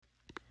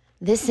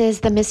This is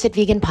the Misfit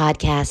Vegan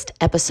Podcast,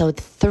 episode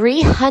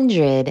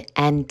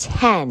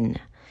 310.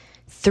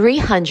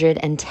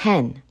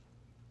 310.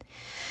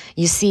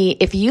 You see,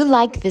 if you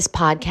like this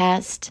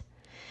podcast,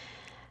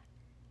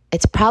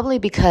 it's probably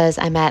because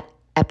I'm at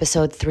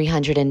episode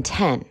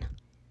 310.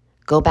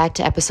 Go back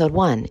to episode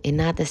 1. It's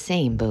not the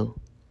same, boo.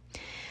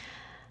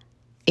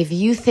 If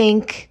you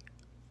think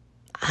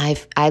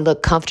I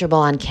look comfortable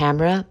on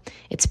camera,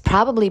 it's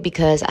probably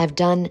because I've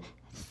done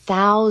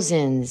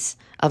thousands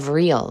of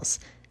reels.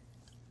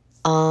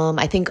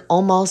 I think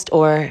almost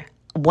or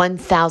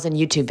 1,000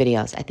 YouTube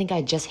videos. I think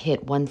I just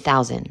hit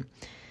 1,000.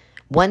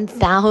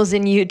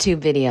 1,000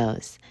 YouTube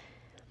videos.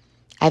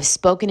 I've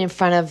spoken in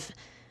front of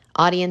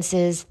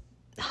audiences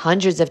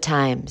hundreds of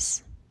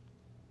times.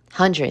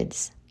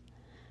 Hundreds.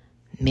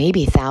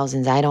 Maybe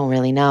thousands. I don't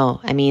really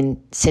know. I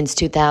mean, since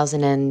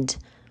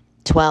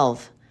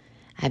 2012,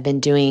 I've been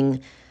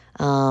doing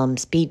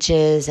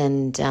speeches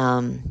and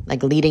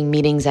like leading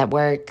meetings at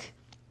work.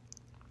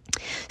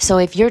 So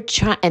if you're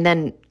trying, and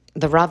then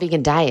the raw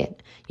vegan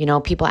diet, you know,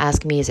 people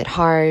ask me, is it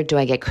hard? Do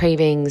I get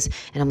cravings?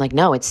 And I'm like,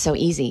 no, it's so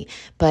easy.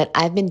 But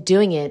I've been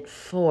doing it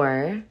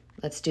for,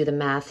 let's do the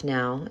math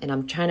now. And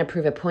I'm trying to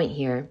prove a point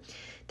here.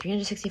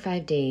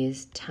 365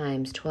 days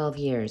times 12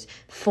 years,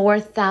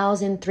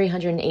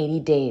 4,380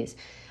 days.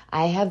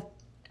 I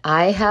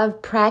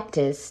have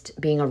practiced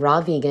being a raw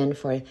vegan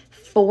for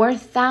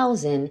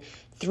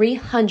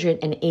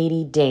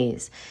 4,380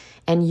 days.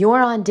 And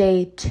you're on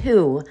day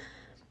 2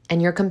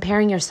 and you're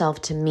comparing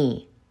yourself to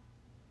me.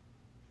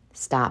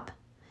 Stop.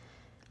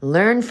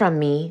 Learn from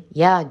me.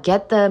 Yeah,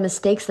 get the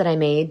mistakes that I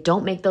made.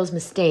 Don't make those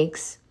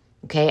mistakes.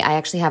 Okay, I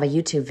actually have a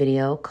YouTube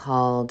video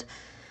called,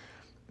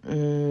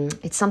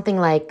 it's something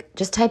like,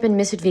 just type in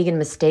Misfit Vegan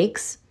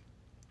mistakes.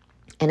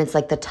 And it's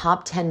like the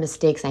top 10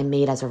 mistakes I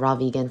made as a raw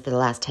vegan for the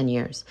last 10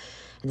 years.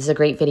 And this is a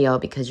great video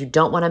because you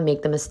don't want to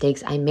make the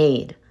mistakes I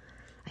made.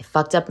 I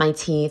fucked up my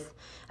teeth.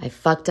 I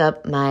fucked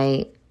up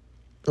my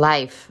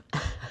life.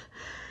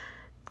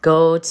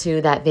 Go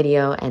to that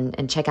video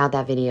and check out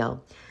that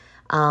video.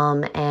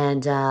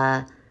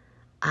 I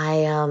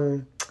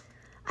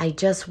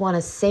just want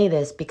to say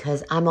this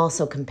because I'm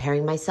also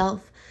comparing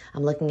myself.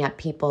 I'm looking at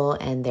people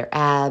and their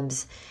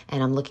abs,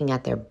 and I'm looking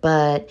at their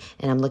butt,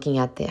 and I'm looking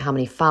at how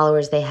many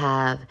followers they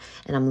have,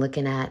 and I'm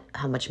looking at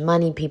how much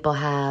money people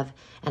have,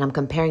 and I'm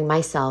comparing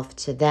myself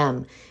to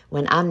them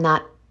when I'm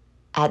not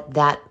at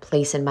that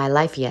place in my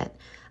life yet.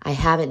 I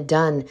haven't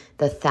done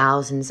the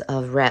thousands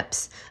of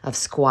reps, of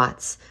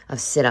squats,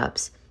 of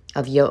sit-ups,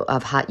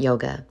 of hot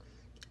yoga.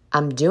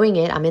 I'm doing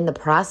it. I'm in the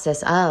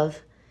process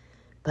of,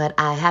 but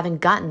I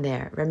haven't gotten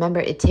there. Remember,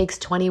 it takes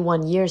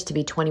 21 years to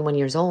be 21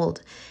 years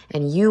old.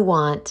 And you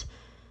want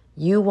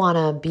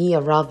to be a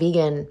raw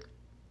vegan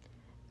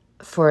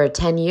for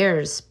 10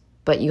 years,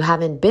 but you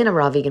haven't been a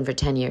raw vegan for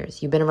 10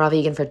 years. You've been a raw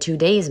vegan for 2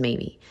 days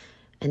maybe.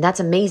 And that's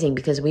amazing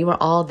because we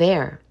were all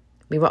there.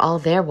 We were all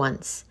there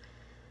once.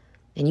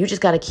 And you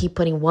just got to keep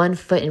putting one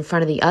foot in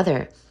front of the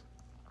other.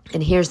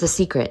 And here's the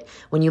secret.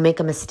 When you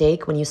make a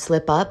mistake, when you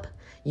slip up,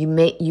 you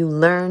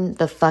learn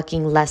the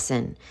fucking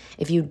lesson.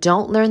 If you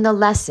don't learn the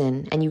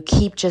lesson and you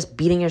keep just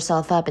beating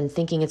yourself up and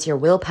thinking it's your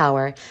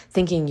willpower,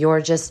 thinking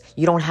you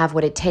don't have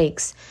what it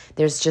takes,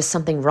 there's just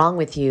something wrong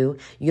with you,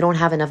 you don't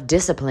have enough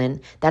discipline,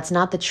 that's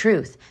not the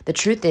truth. The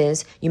truth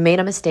is you made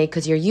a mistake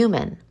because you're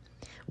human.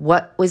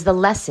 What was the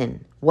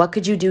lesson? What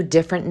could you do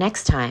different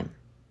next time?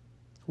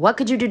 What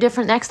could you do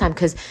different next time?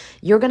 Because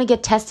you're going to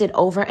get tested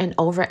over and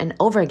over and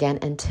over again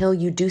until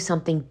you do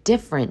something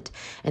different.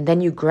 And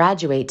then you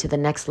graduate to the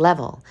next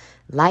level.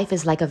 Life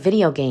is like a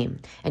video game.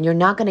 And you're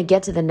not going to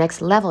get to the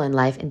next level in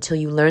life until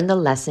you learn the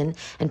lesson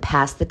and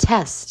pass the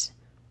test.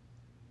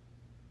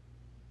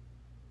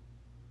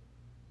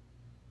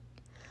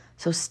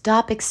 So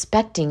stop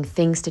expecting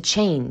things to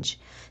change.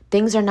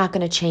 Things are not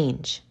going to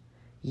change.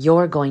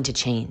 You're going to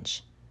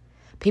change.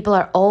 People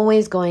are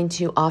always going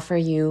to offer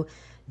you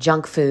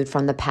junk food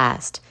from the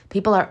past.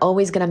 People are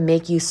always going to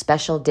make you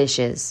special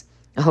dishes,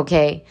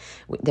 okay?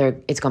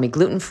 It's going to be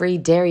gluten-free,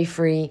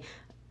 dairy-free,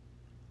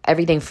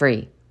 everything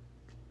free.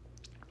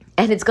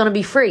 And it's going to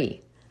be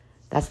free.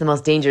 That's the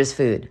most dangerous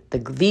food. The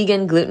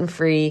vegan,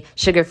 gluten-free,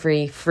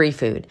 sugar-free, free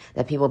food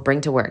that people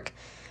bring to work.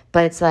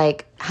 But it's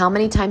like, how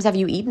many times have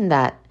you eaten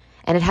that?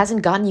 And it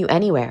hasn't gotten you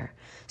anywhere.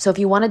 So if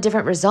you want a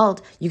different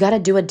result, you got to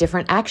do a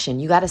different action.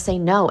 You got to say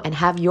no and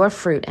have your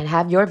fruit and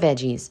have your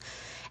veggies.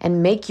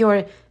 And make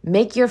your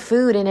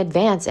food in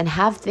advance and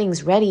have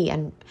things ready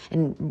and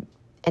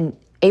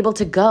able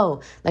to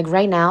go. Like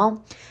right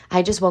now,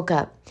 I just woke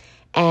up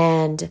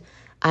and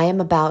I'm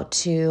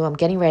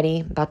getting ready,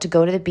 about to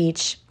go to the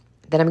beach.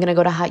 Then I'm going to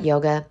go to hot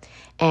yoga.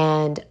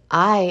 And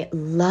I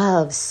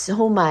love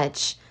so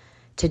much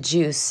to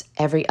juice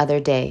every other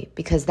day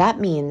because that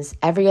means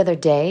every other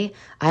day,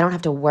 I don't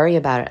have to worry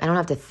about it. I don't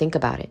have to think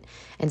about it.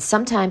 And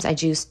sometimes I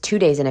juice 2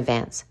 days in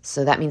advance.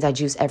 So that means I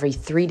juice every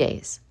 3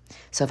 days.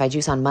 So if I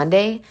juice on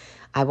Monday,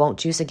 I won't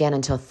juice again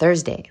until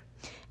Thursday.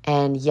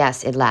 And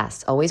yes, it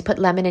lasts. Always put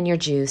lemon in your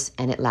juice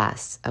and it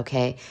lasts,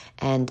 okay?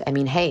 And I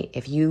mean, hey,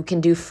 if you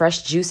can do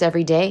fresh juice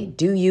every day,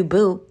 do you,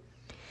 boo.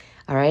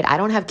 All right. I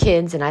don't have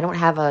kids and I don't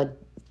have a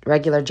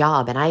regular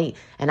job. And I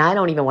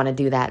don't even want to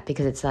do that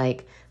because it's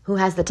like, who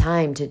has the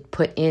time to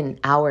put in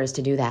hours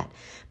to do that?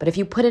 But if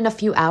you put in a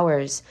few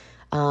hours,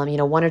 1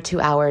 or 2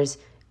 hours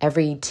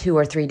every 2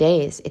 or 3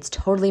 days, it's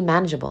totally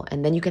manageable.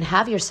 And then you can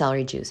have your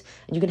celery juice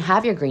and you can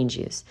have your green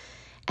juice.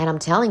 And I'm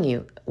telling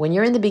you, when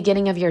you're in the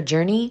beginning of your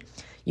journey,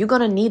 you're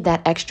going to need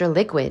that extra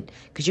liquid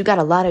because you got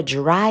a lot of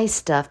dry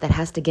stuff that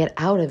has to get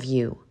out of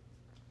you.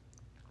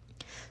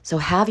 So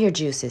have your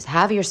juices,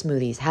 have your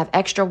smoothies, have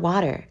extra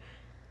water,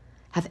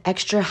 have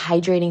extra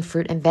hydrating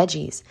fruit and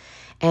veggies.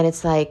 And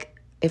it's like,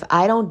 if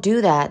I don't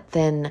do that,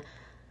 then,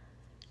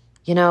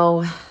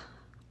 I'm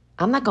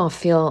not going to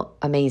feel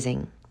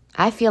amazing.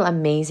 I feel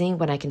amazing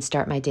when I can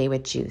start my day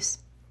with juice.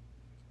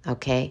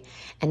 Okay?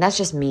 And that's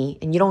just me.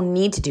 And you don't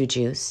need to do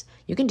juice.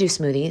 You can do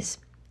smoothies.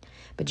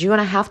 But you're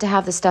going to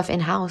have the stuff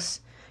in-house.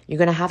 You're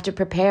going to have to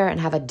prepare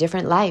and have a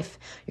different life.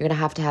 You're going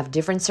to have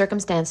different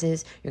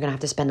circumstances. You're going to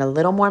have to spend a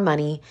little more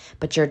money.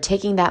 But you're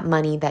taking that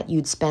money that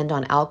you'd spend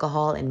on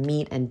alcohol and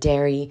meat and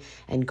dairy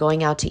and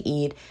going out to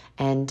eat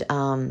and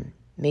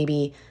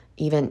maybe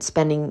even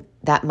spending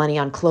that money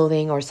on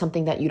clothing or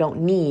something that you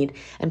don't need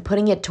and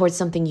putting it towards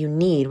something you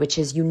need, which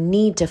is you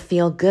need to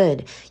feel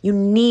good. You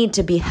need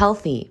to be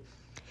healthy.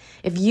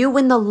 If you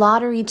win the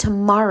lottery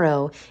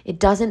tomorrow, it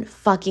doesn't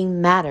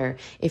fucking matter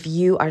if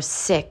you are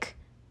sick,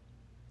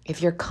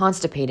 if you're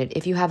constipated,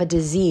 if you have a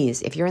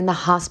disease, if you're in the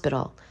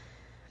hospital,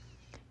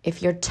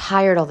 if you're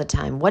tired all the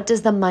time. What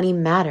does the money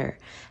matter?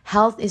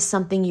 Health is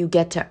something you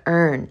get to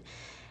earn.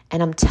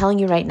 And I'm telling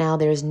you right now,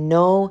 there is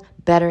no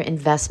better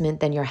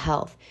investment than your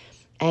health.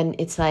 And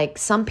it's like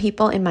some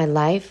people in my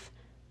life,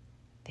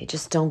 they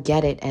just don't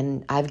get it.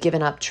 And I've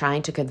given up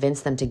trying to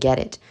convince them to get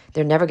it.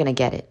 They're never going to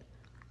get it.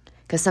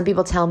 Because some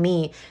people tell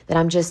me that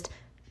I'm just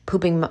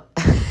pooping.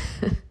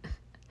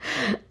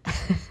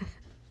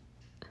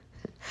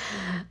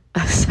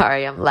 I'm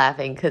sorry, I'm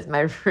laughing because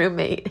my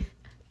roommate,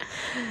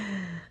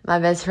 my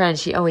best friend,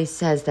 she always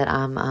says that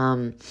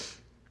I'm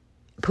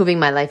pooping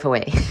my life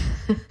away.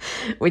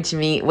 What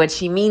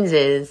she means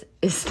is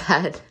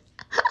that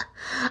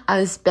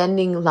I'm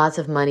spending lots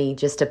of money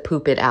just to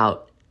poop it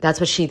out. That's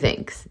what she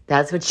thinks.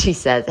 That's what she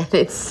says. And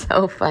it's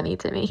so funny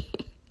to me.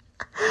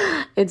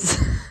 It's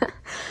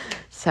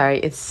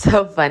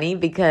so funny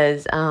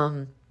because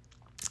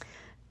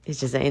it's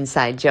just an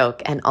inside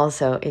joke. And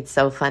also it's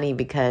so funny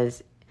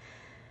because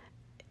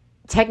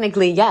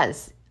technically,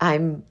 yes,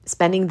 I'm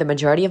spending the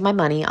majority of my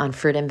money on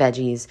fruit and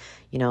veggies,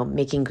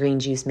 making green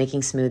juice,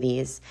 making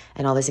smoothies,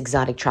 and all this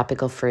exotic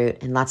tropical fruit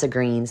and lots of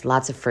greens,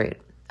 lots of fruit.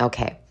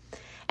 Okay.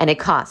 And it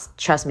costs.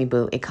 Trust me,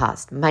 boo, it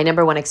costs. My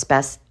number one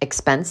expense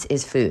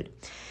is food.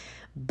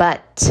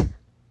 But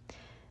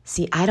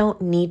see, I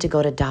don't need to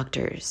go to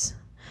doctors.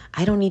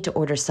 I don't need to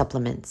order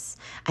supplements.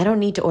 I don't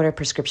need to order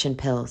prescription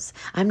pills.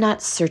 I'm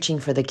not searching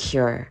for the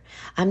cure.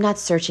 I'm not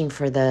searching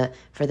for the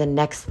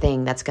next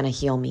thing that's going to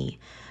heal me.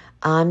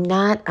 I'm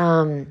not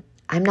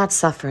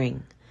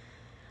suffering.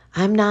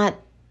 I'm not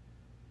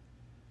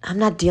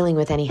dealing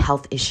with any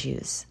health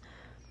issues.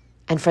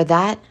 And for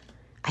that,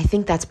 I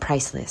think that's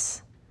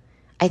priceless.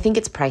 I think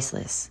it's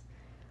priceless.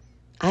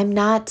 I'm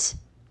not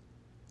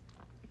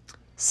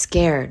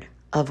scared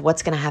of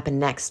what's going to happen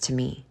next to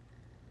me.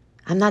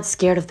 I'm not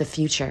scared of the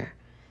future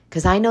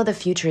because I know the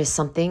future is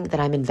something that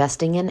I'm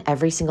investing in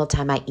every single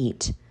time I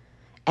eat.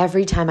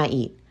 Every time I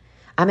eat,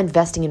 I'm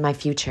investing in my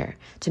future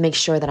to make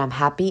sure that I'm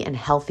happy and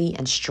healthy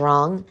and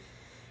strong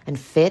and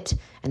fit.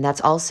 And that's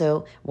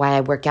also why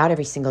I work out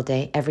every single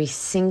day,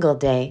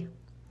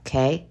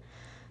 okay?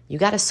 You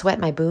got to sweat,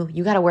 my boo.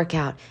 You got to work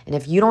out. And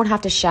if you don't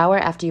have to shower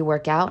after you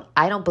work out,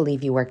 I don't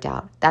believe you worked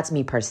out. That's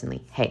me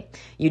personally. Hey,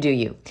 you do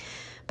you.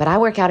 But I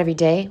work out every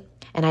day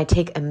and I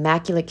take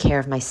immaculate care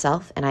of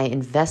myself and I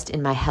invest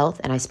in my health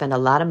and I spend a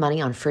lot of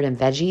money on fruit and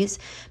veggies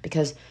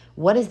because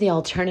what is the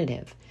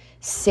alternative?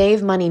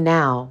 Save money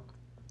now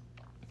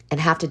and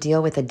have to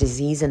deal with a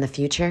disease in the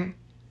future?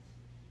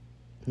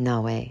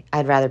 No way.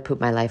 I'd rather poop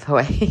my life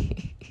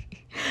away.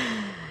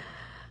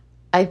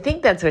 I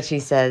think that's what she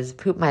says.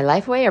 Poop my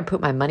life away or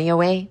poop my money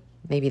away?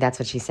 Maybe that's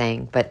what she's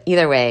saying. But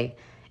either way,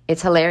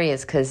 it's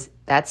hilarious because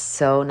that's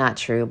so not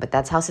true. But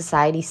that's how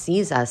society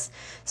sees us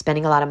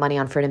spending a lot of money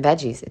on fruit and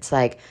veggies. It's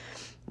like,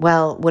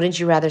 well, wouldn't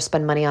you rather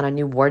spend money on a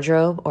new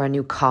wardrobe or a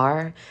new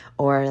car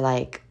or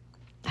like,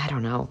 I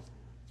don't know,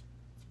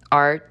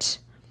 art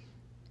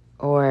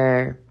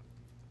or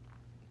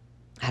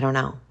I don't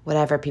know,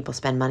 whatever people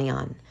spend money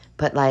on.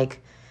 But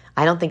like,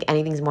 I don't think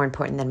anything's more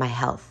important than my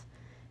health.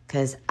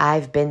 Because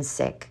I've been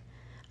sick,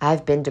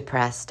 I've been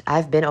depressed,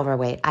 I've been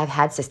overweight, I've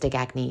had cystic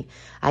acne.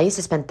 I used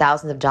to spend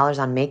thousands of dollars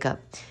on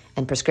makeup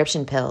and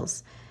prescription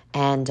pills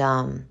and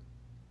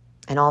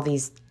all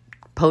these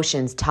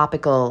potions,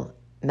 topical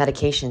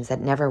medications that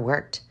never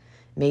worked,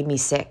 made me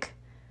sick.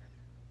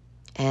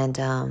 And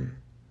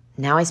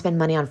now I spend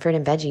money on fruit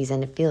and veggies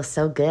and it feels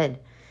so good.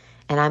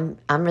 And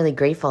I'm really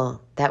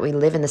grateful that we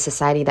live in the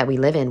society that we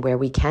live in where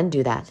we can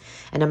do that.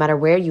 And no matter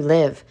where you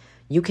live,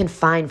 You can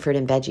find fruit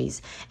and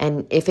veggies.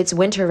 And if it's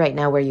winter right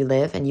now where you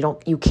live and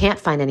you can't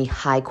find any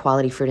high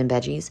quality fruit and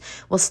veggies,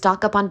 well,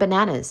 stock up on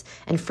bananas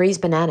and freeze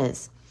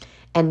bananas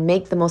and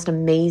make the most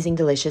amazing,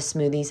 delicious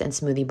smoothies and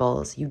smoothie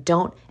bowls.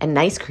 And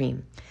ice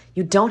cream.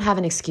 You don't have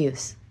an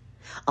excuse.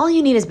 All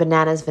you need is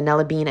bananas,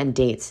 vanilla bean, and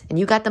dates. And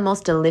you got the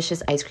most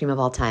delicious ice cream of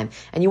all time.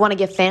 And you want to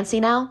get fancy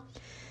now?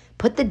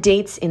 Put the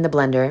dates in the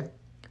blender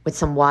with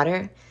some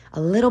water, a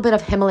little bit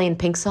of Himalayan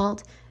pink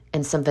salt,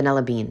 and some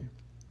vanilla bean.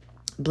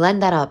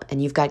 Blend that up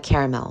and you've got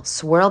caramel.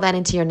 Swirl that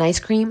into your nice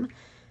cream.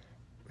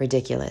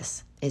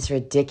 Ridiculous. It's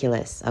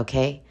ridiculous,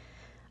 okay?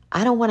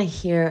 I don't want to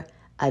hear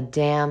a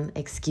damn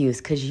excuse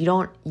because you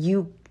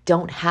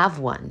don't have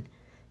one.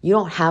 You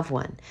don't have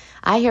one.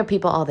 I hear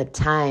people all the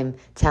time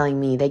telling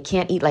me they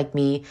can't eat like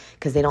me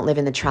because they don't live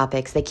in the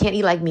tropics. They can't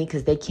eat like me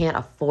because they can't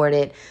afford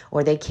it,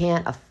 or they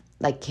can't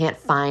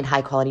find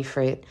high quality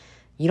fruit.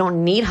 You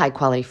don't need high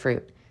quality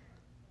fruit.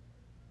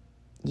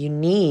 You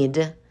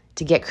need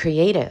to get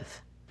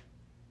creative.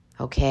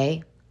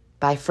 Okay?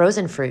 Buy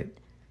frozen fruit.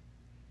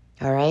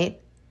 All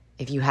right?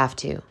 If you have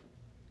to.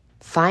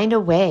 Find a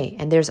way.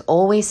 And there's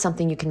always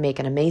something you can make,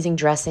 an amazing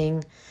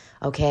dressing.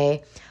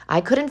 Okay? I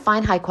couldn't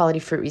find high quality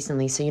fruit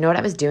recently. So you know what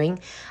I was doing?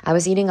 I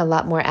was eating a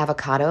lot more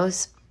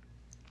avocados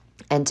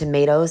and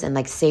tomatoes and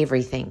like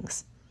savory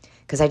things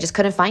because I just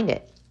couldn't find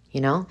it,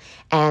 you know?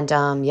 And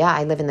yeah,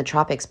 I live in the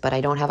tropics, but I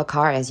don't have a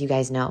car, as you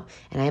guys know.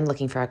 And I am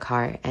looking for a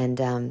car.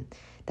 And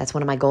that's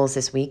one of my goals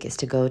this week, is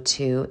to go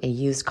to a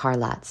used car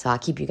lot. So I'll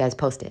keep you guys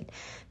posted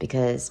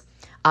because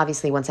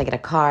obviously once I get a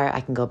car,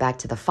 I can go back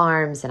to the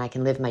farms and I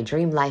can live my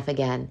dream life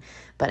again.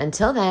 But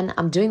until then,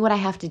 I'm doing what I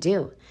have to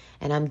do.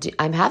 And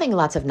I'm having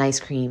lots of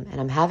nice cream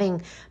and I'm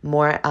having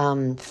more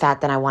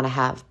fat than I want to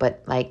have.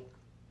 But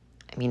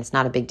it's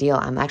not a big deal.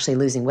 I'm actually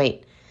losing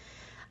weight.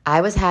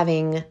 I was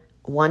having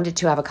 1 to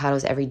 2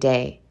 avocados every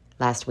day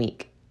last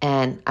week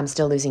and I'm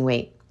still losing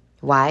weight.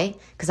 Why?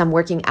 Because I'm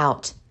working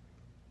out.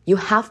 You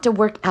have to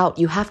work out.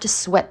 You have to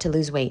sweat to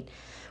lose weight.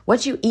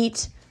 What you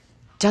eat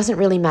doesn't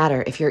really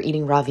matter if you're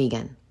eating raw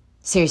vegan.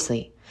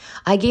 Seriously.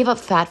 I gave up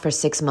fat for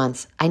 6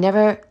 months. I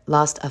never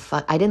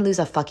I didn't lose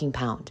a fucking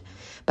pound.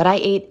 But I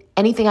ate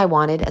anything I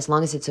wanted as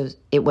long as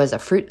it was a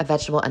fruit, a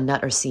vegetable, a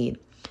nut, or seed.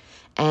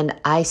 And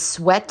I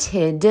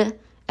sweated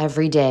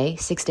every day,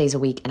 6 days a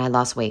week, and I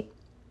lost weight.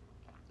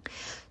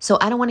 So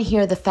I don't want to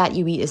hear the fat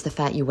you eat is the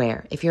fat you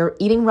wear. If you're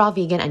eating raw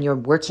vegan and you're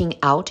working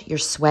out, you're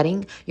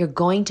sweating, you're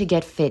going to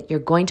get fit. You're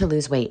going to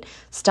lose weight.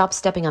 Stop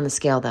stepping on the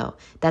scale, though.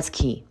 That's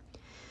key.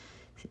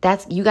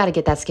 You got to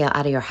get that scale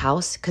out of your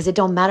house because it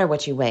don't matter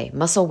what you weigh.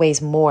 Muscle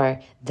weighs more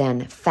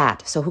than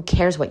fat. So who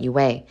cares what you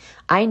weigh?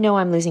 I know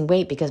I'm losing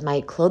weight because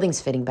my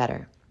clothing's fitting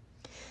better.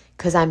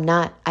 Because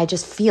I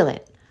just feel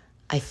it.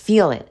 I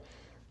feel it.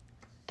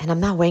 And I'm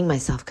not weighing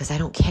myself because I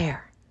don't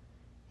care.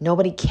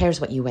 Nobody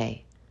cares what you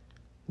weigh.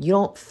 You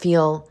don't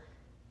feel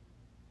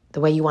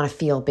the way you want to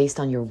feel based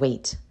on your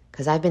weight.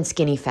 Because I've been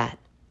skinny fat.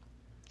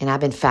 And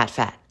I've been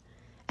fat,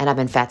 and I've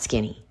been fat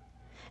skinny.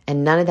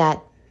 And none of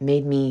that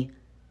made me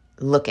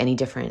look any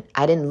different.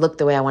 I didn't look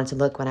the way I wanted to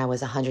look when I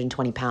was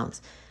 120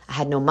 pounds. I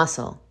had no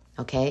muscle,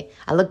 okay?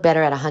 I look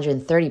better at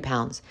 130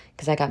 pounds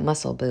because I got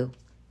muscle, boo.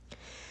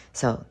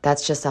 So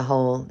that's just a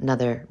whole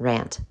nother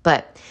rant.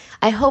 But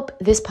I hope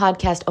this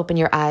podcast opened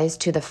your eyes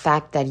to the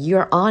fact that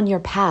you're on your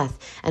path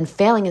and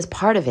failing is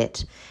part of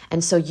it.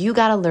 And so you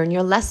got to learn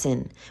your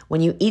lesson. When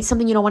you eat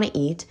something you don't want to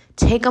eat,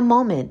 take a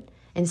moment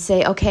and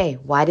say, okay,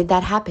 why did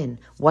that happen?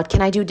 What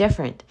can I do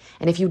different?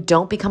 And if you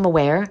don't become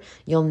aware,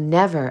 you'll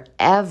never,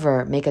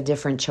 ever make a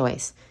different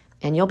choice.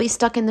 And you'll be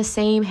stuck in the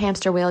same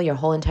hamster wheel your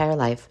whole entire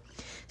life.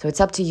 So it's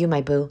up to you,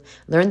 my boo.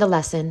 Learn the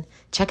lesson.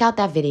 Check out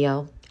that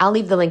video. I'll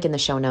leave the link in the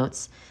show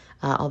notes.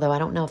 Although I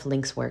don't know if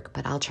links work,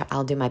 but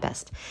I'll do my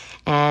best.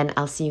 And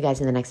I'll see you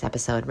guys in the next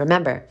episode.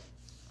 Remember,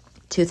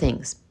 2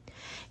 things.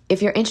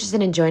 If you're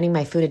interested in joining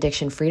my Food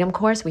Addiction Freedom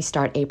course, we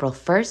start April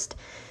 1st.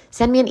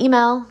 Send me an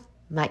email.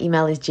 My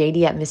email is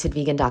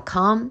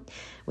jd@misfitvegan.com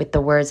with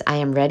the words I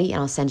am ready,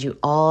 and I'll send you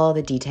all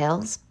the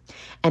details.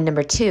 And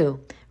number 2,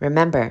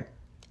 remember,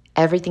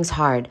 everything's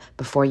hard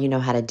before you know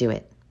how to do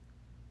it.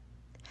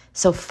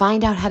 So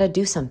find out how to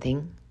do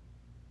something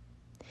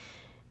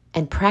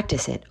and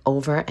practice it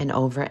over and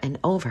over and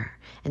over.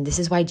 And this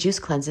is why juice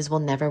cleanses will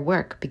never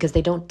work, because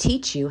they don't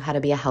teach you how to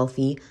be a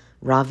healthy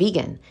raw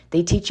vegan.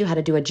 They teach you how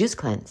to do a juice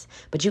cleanse,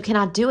 but you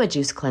cannot do a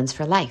juice cleanse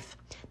for life.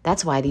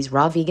 That's why these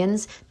raw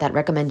vegans that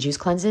recommend juice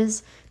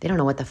cleanses, they don't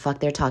know what the fuck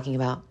they're talking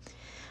about.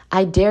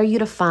 I dare you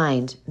to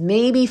find,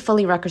 maybe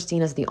Fully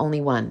Ruckerstein is the only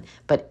one,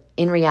 but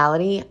in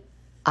reality,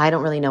 I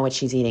don't really know what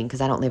she's eating because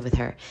I don't live with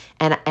her.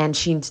 And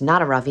she's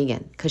not a raw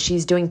vegan because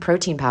she's doing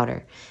protein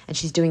powder and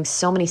she's doing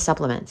so many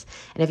supplements.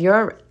 And if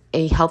you're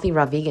a healthy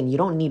raw vegan, you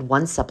don't need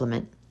one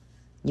supplement.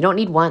 You don't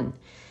need one.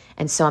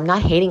 And so I'm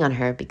not hating on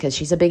her because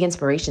she's a big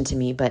inspiration to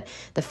me. But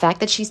the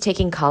fact that she's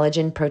taking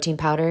collagen protein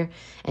powder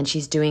and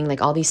she's doing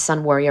like all these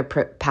Sun Warrior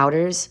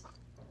powders,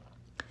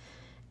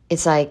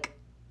 it's like,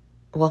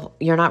 well,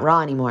 you're not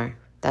raw anymore.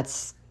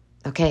 That's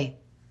okay.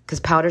 Because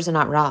powders are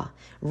not raw.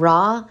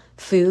 Raw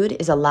food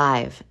is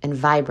alive and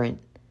vibrant.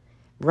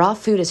 Raw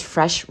food is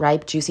fresh,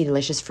 ripe, juicy,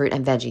 delicious fruit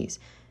and veggies.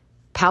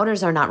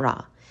 Powders are not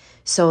raw.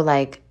 So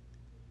like,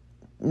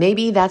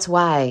 maybe that's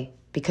why,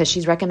 because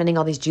she's recommending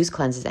all these juice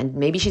cleanses, and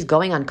maybe she's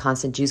going on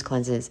constant juice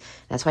cleanses.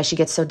 That's why she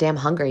gets so damn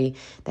hungry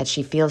that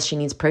she feels she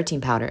needs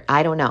protein powder.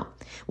 I don't know.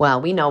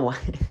 Well, we know why.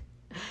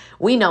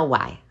 We know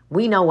why.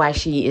 We know why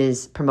she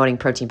is promoting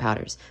protein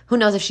powders. Who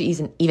knows if she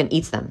even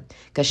eats them?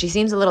 Because she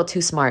seems a little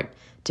too smart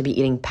to be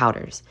eating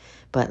powders.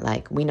 But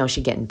like, we know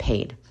she's getting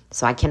paid.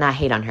 So I cannot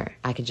hate on her.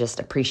 I could just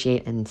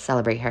appreciate and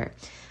celebrate her.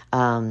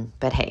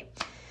 But hey,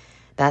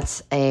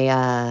 that's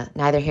a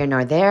neither here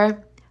nor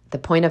there. The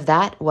point of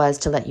that was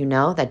to let you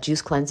know that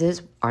juice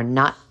cleanses are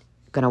not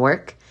going to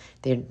work.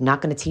 They're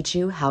not going to teach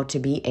you how to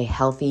be a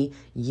healthy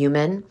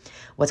human.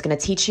 What's going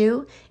to teach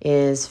you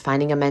is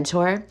finding a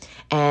mentor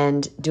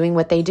and doing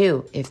what they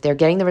do. If they're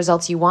getting the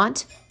results you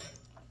want,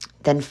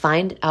 then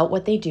find out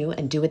what they do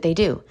and do what they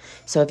do.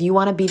 So if you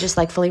want to be just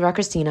like Fully Raw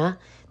Christina,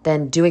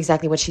 then do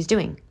exactly what she's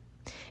doing.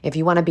 If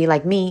you want to be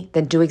like me,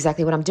 then do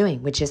exactly what I'm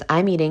doing, which is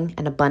I'm eating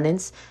an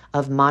abundance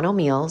of mono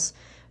meals,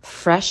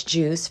 fresh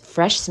juice,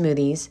 fresh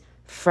smoothies,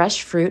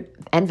 fresh fruit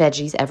and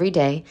veggies every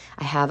day.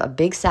 I have a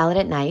big salad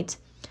at night.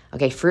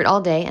 Okay, fruit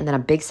all day and then a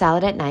big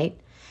salad at night.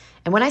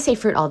 And when I say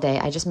fruit all day,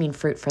 I just mean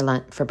fruit for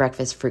lunch, for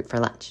breakfast, fruit for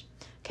lunch.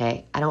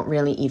 Okay, I don't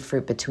really eat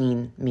fruit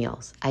between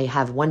meals. I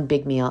have one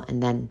big meal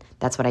and then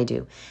that's what I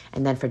do.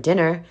 And then for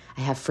dinner,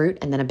 I have fruit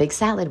and then a big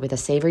salad with a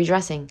savory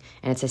dressing.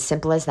 And it's as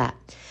simple as that.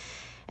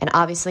 And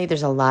obviously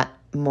there's a lot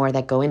more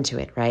that go into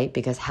it, right?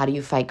 Because how do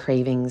you fight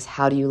cravings?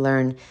 How do you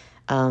learn,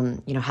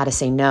 how to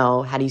say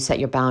no? How do you set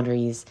your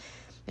boundaries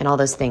and all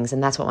those things?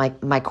 And that's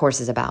what my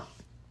course is about.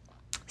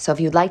 So if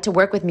you'd like to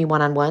work with me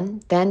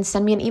one-on-one, then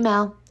send me an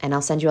email and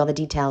I'll send you all the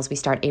details. We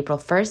start April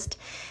 1st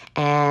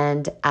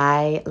and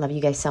I love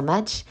you guys so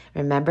much.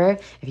 Remember,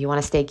 if you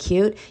want to stay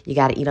cute, you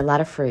got to eat a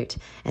lot of fruit.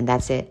 And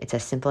that's it. It's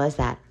as simple as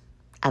that.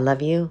 I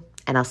love you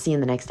and I'll see you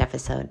in the next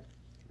episode.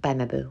 Bye,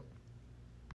 my boo.